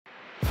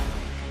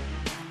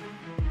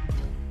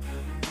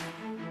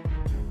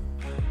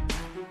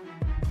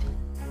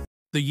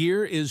The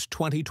year is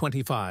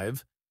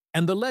 2025,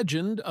 and the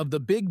legend of the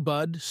Big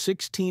Bud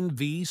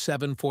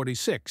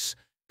 16V-746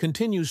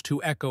 continues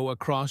to echo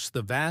across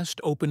the vast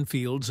open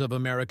fields of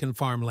American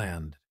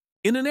farmland.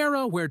 In an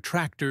era where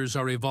tractors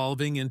are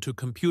evolving into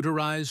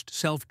computerized,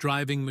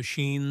 self-driving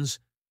machines,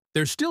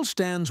 there still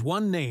stands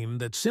one name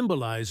that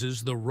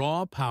symbolizes the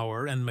raw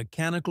power and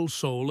mechanical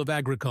soul of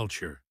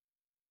agriculture: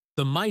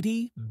 the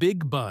mighty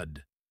Big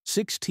Bud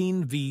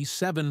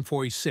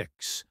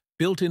 16V-746,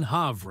 built in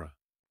Havre,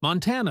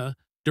 Montana,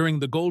 during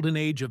the golden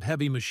age of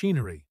heavy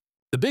machinery.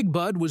 The Big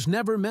Bud was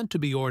never meant to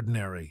be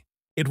ordinary.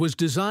 It was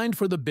designed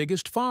for the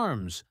biggest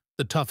farms,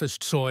 the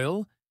toughest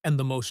soil, and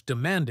the most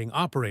demanding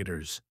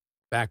operators.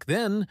 Back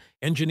then,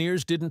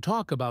 engineers didn't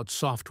talk about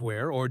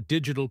software or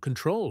digital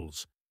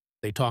controls.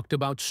 They talked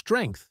about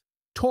strength,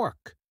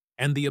 torque,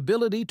 and the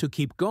ability to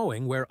keep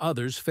going where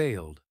others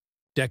failed.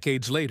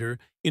 Decades later,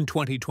 in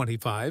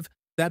 2025,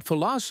 that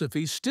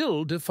philosophy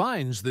still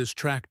defines this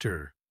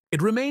tractor.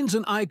 It remains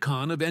an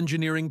icon of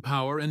engineering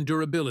power and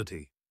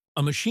durability,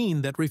 a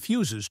machine that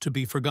refuses to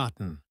be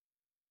forgotten.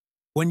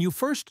 When you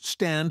first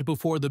stand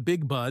before the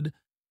Big Bud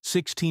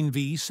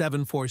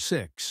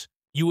 16V-746,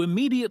 you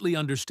immediately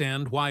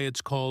understand why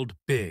it's called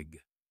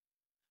big.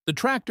 The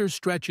tractor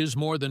stretches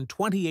more than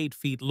 28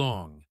 feet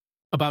long,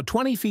 about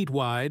 20 feet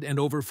wide and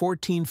over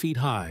 14 feet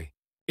high.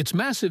 Its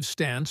massive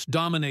stance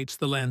dominates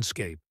the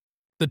landscape.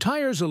 The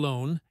tires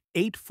alone,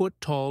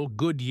 8-foot-tall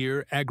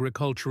Goodyear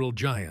agricultural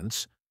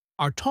giants,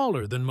 are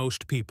taller than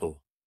most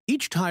people.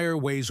 Each tire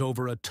weighs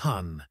over a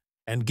ton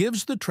and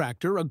gives the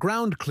tractor a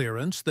ground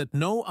clearance that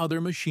no other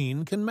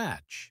machine can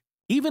match.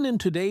 Even in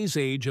today's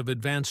age of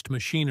advanced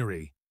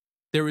machinery,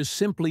 there is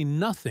simply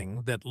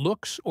nothing that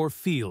looks or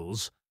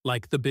feels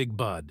like the Big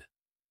Bud.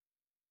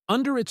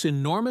 Under its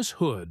enormous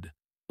hood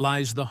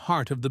lies the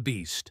heart of the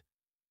beast,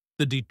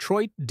 the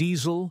Detroit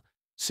diesel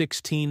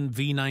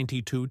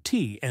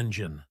 16V92T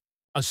engine,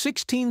 a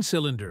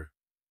 16-cylinder,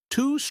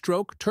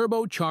 two-stroke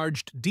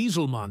turbocharged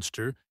diesel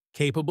monster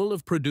capable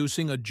of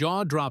producing a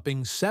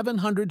jaw-dropping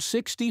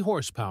 760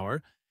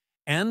 horsepower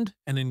and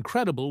an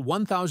incredible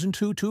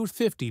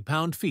 1,250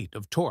 pound-feet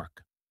of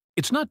torque.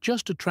 It's not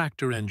just a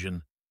tractor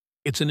engine,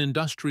 it's an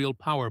industrial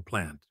power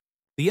plant.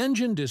 The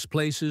engine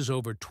displaces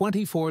over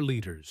 24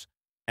 liters,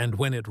 and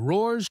when it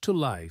roars to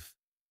life,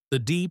 the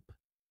deep,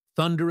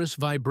 thunderous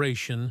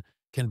vibration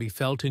can be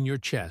felt in your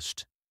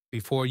chest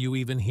before you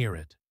even hear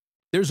it.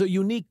 There's a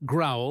unique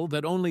growl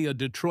that only a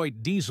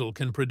Detroit diesel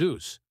can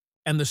produce,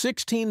 and the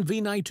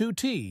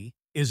 16V92T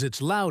is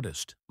its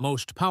loudest,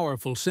 most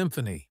powerful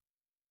symphony.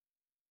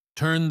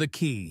 Turn the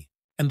key,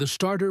 and the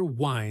starter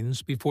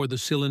whines before the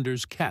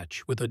cylinders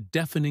catch with a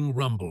deafening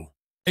rumble.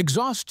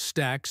 Exhaust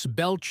stacks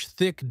belch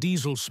thick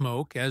diesel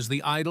smoke as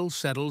the idle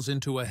settles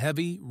into a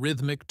heavy,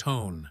 rhythmic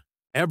tone.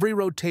 Every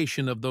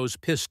rotation of those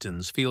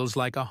pistons feels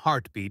like a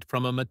heartbeat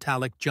from a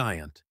metallic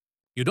giant.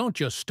 You don't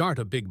just start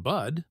a Big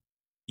Bud,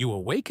 you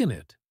awaken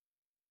it.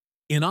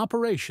 In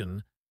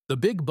operation, the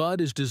Big Bud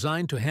is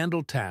designed to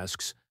handle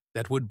tasks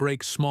that would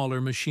break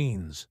smaller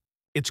machines.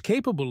 It's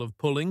capable of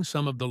pulling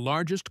some of the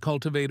largest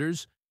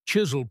cultivators,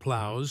 chisel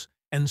plows,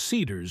 and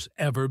seeders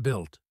ever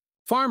built.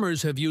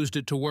 Farmers have used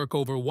it to work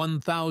over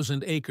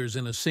 1,000 acres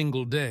in a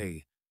single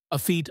day, a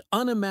feat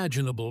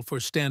unimaginable for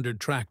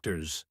standard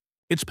tractors.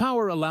 Its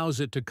power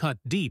allows it to cut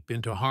deep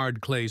into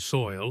hard clay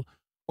soil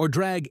or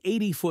drag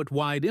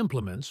 80-foot-wide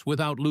implements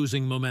without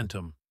losing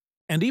momentum.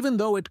 And even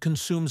though it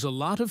consumes a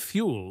lot of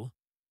fuel,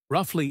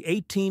 roughly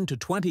 18 to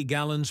 20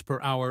 gallons per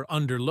hour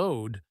under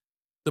load,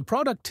 the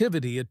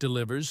productivity it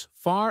delivers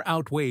far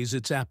outweighs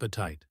its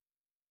appetite.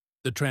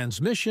 The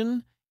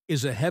transmission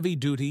is a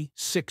heavy-duty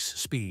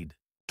 6-speed,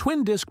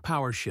 twin-disc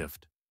power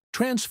shift,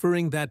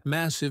 transferring that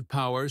massive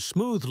power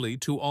smoothly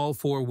to all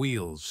four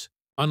wheels.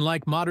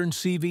 Unlike modern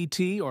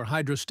CVT or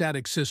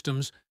hydrostatic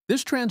systems,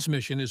 this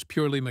transmission is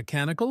purely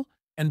mechanical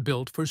and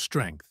built for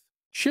strength.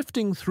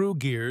 Shifting through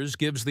gears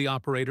gives the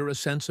operator a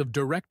sense of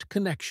direct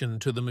connection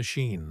to the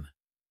machine.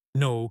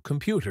 No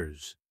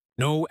computers,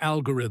 no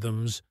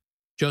algorithms,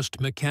 just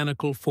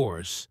mechanical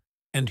force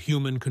and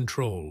human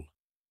control.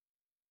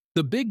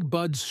 The Big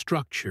Bud's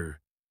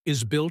structure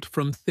is built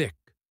from thick,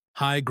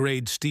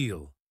 high-grade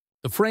steel.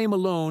 The frame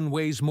alone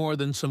weighs more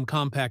than some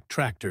compact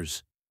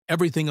tractors.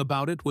 Everything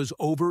about it was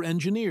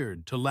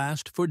over-engineered to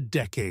last for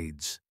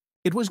decades.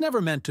 It was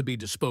never meant to be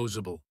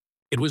disposable.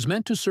 It was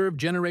meant to serve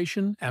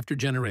generation after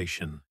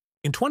generation.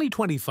 In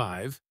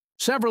 2025,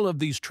 several of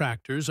these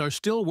tractors are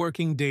still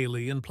working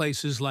daily in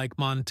places like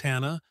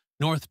Montana,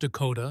 North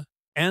Dakota,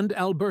 and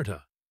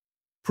Alberta.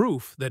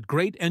 Proof that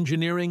great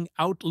engineering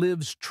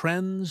outlives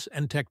trends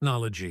and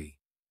technology.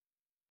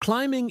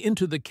 Climbing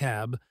into the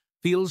cab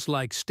feels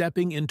like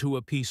stepping into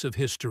a piece of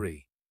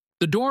history.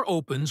 The door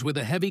opens with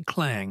a heavy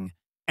clang,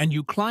 and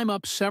you climb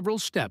up several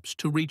steps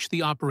to reach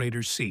the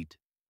operator's seat.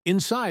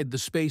 Inside, the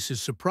space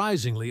is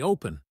surprisingly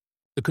open.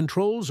 The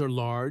controls are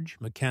large,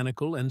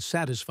 mechanical, and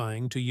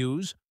satisfying to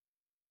use.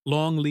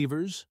 Long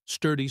levers,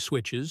 sturdy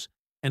switches,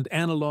 and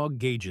analog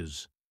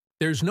gauges.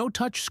 There's no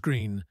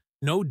touchscreen,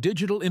 no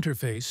digital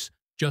interface,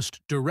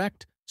 just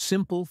direct,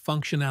 simple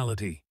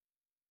functionality.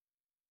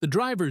 The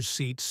driver's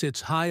seat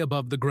sits high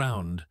above the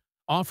ground,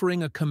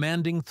 offering a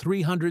commanding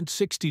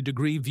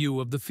 360-degree view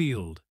of the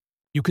field.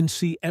 You can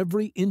see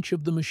every inch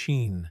of the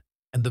machine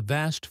and the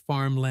vast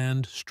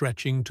farmland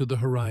stretching to the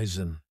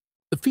horizon.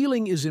 The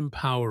feeling is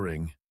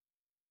empowering.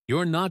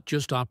 You're not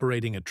just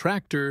operating a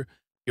tractor,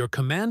 you're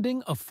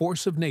commanding a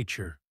force of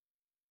nature.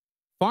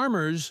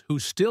 Farmers who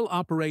still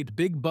operate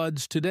Big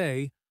Buds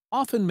today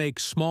often make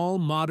small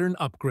modern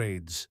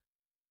upgrades,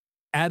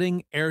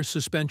 adding air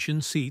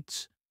suspension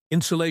seats,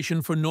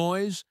 insulation for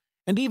noise,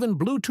 and even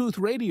Bluetooth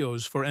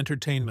radios for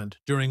entertainment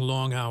during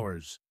long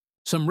hours.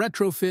 Some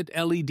retrofit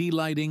LED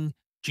lighting,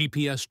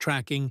 GPS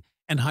tracking,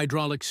 and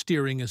hydraulic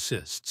steering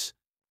assists.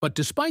 But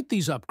despite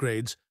these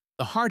upgrades,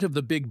 the heart of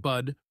the Big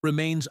Bud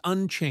remains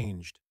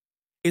unchanged.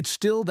 It's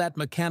still that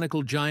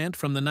mechanical giant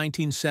from the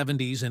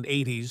 1970s and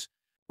 80s,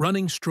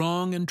 running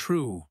strong and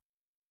true.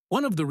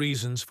 One of the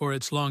reasons for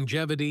its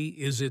longevity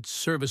is its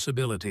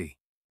serviceability.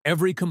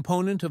 Every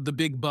component of the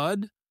Big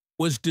Bud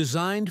was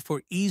designed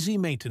for easy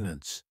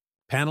maintenance.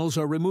 Panels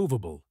are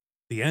removable,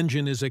 the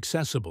engine is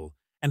accessible,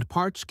 and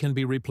parts can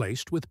be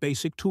replaced with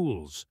basic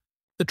tools.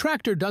 The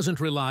tractor doesn't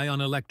rely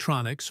on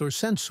electronics or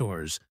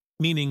sensors,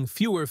 meaning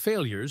fewer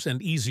failures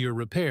and easier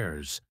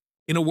repairs.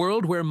 In a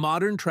world where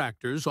modern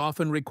tractors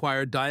often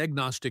require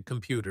diagnostic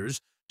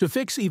computers to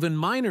fix even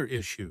minor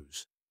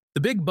issues,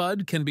 the Big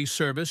Bud can be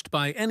serviced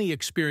by any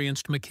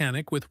experienced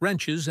mechanic with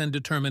wrenches and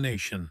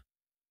determination.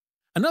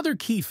 Another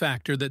key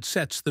factor that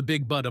sets the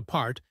Big Bud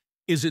apart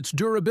is its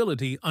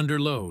durability under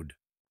load.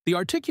 The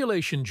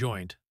articulation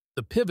joint,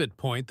 the pivot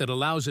point that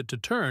allows it to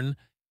turn,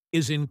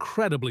 is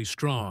incredibly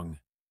strong,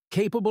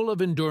 capable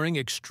of enduring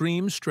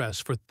extreme stress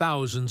for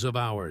thousands of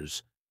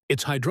hours.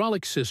 Its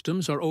hydraulic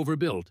systems are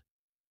overbuilt,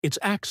 its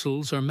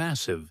axles are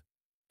massive,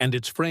 and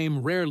its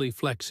frame rarely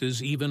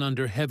flexes even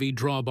under heavy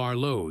drawbar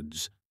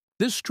loads.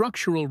 This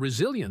structural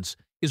resilience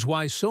is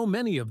why so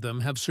many of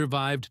them have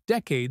survived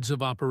decades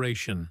of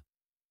operation.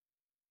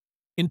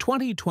 In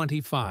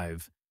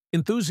 2025,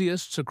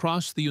 enthusiasts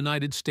across the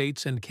United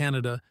States and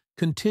Canada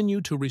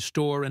continue to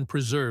restore and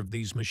preserve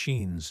these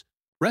machines.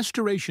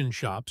 Restoration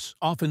shops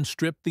often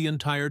strip the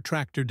entire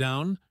tractor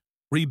down,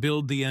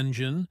 rebuild the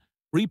engine,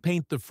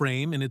 repaint the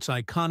frame in its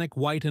iconic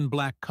white and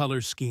black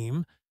color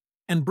scheme,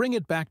 and bring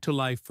it back to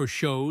life for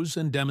shows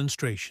and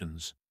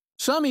demonstrations.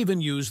 Some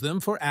even use them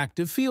for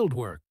active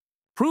fieldwork,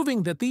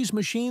 proving that these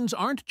machines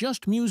aren't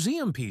just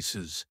museum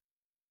pieces.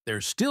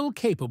 They're still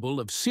capable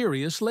of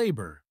serious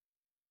labor.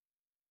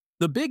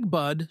 The Big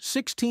Bud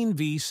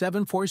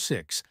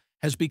 16V-746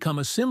 has become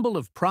a symbol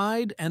of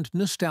pride and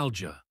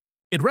nostalgia.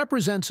 It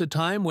represents a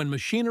time when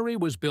machinery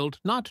was built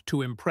not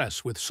to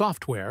impress with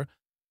software,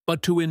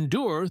 but to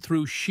endure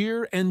through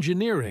sheer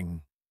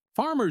engineering.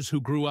 Farmers who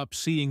grew up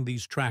seeing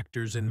these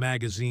tractors in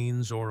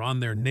magazines or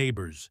on their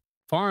neighbors'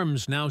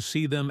 farms now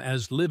see them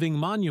as living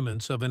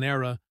monuments of an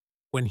era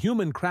when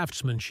human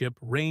craftsmanship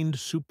reigned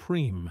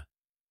supreme.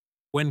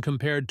 When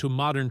compared to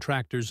modern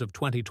tractors of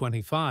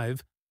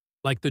 2025,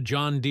 like the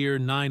John Deere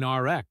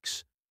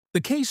 9RX, the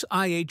Case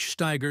IH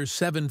Steiger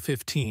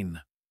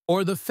 715,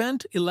 or the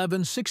Fendt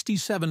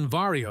 1167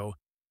 Vario,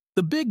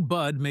 the Big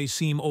Bud may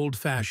seem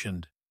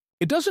old-fashioned.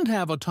 It doesn't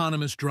have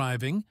autonomous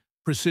driving,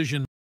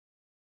 precision